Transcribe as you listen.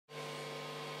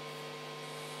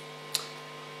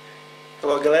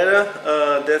Hello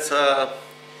galera, that's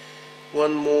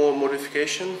one more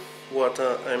modification what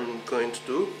I'm going to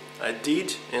do. I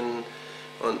did and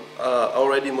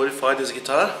already modified this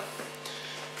guitar.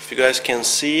 If you guys can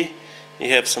see, you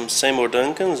have some Seymour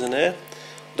Duncans in there.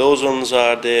 Those ones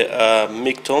are the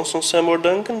Mick Thomson Seymour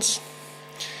Duncans.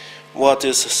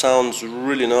 Sounds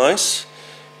really nice,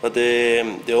 but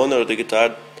the owner of the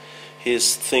guitar, he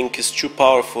thinks it's too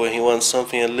powerful and he wants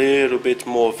something a little bit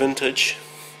more vintage.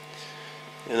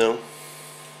 You know,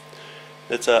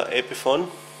 that's a Epiphone.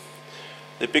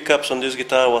 The pickups on this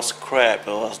guitar was crap.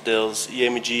 It was those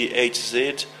EMG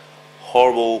HZ,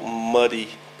 horrible muddy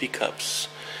pickups.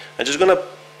 I'm just gonna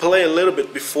play a little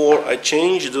bit before I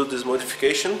do this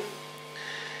modification,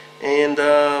 and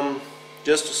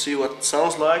just to see what it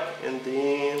sounds like, and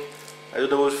then I do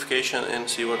the modification and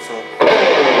see what sounds.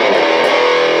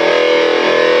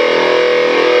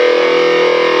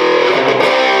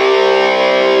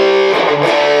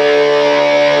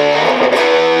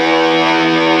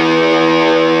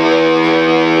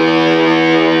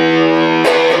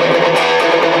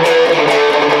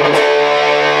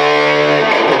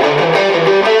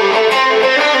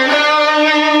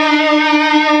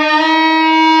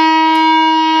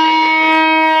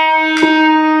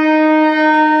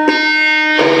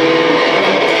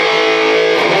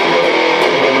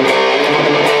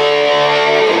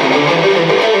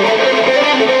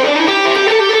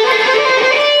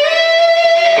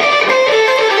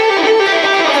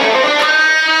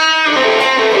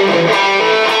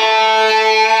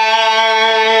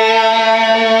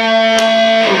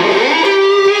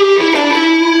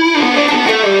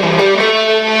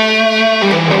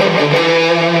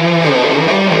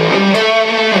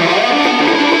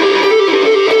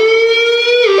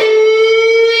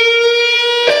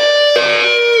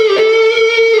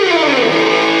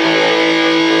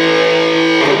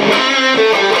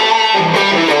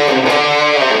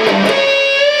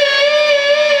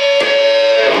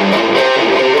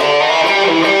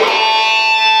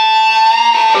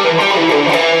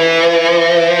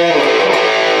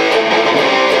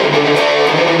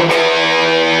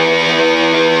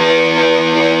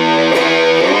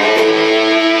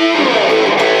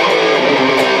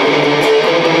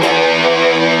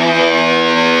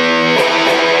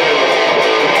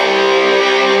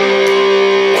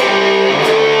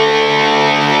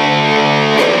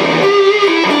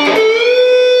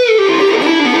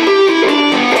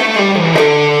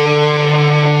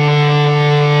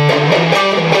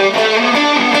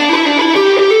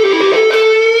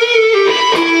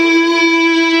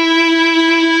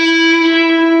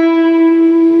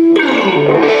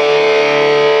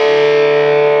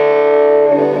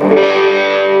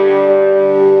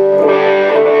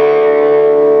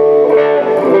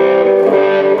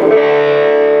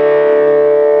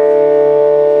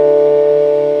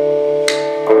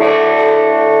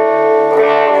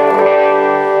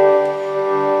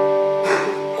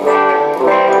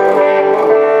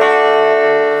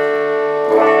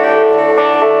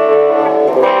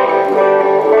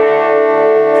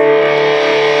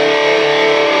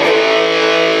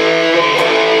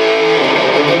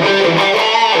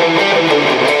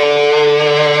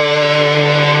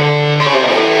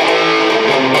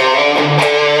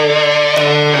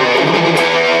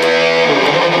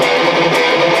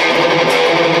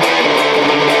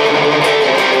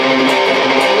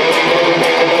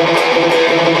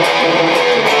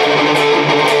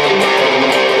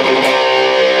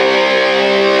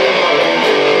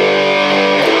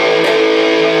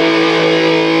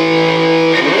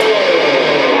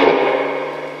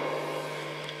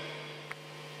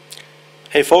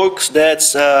 Hey folks,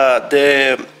 that's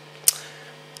the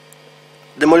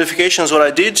modifications what I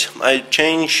did. I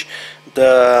changed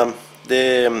the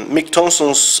Mick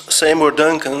Thomson's Seymour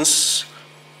Duncans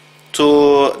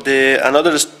to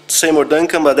another Seymour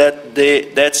Duncan, but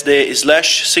that's the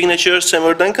Slash signature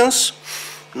Seymour Duncans.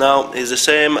 Now it's the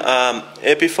same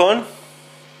Epiphone,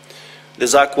 the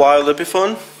Zakk Wylde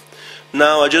Epiphone.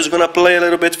 Now I'm just gonna play a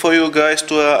little bit for you guys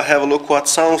to have a look what it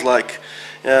sounds like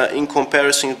in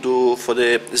comparison to for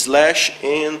the Slash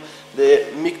and the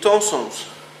Mick Thomson's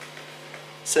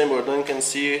Seymour Duncan.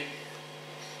 See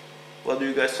what do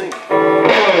you guys think?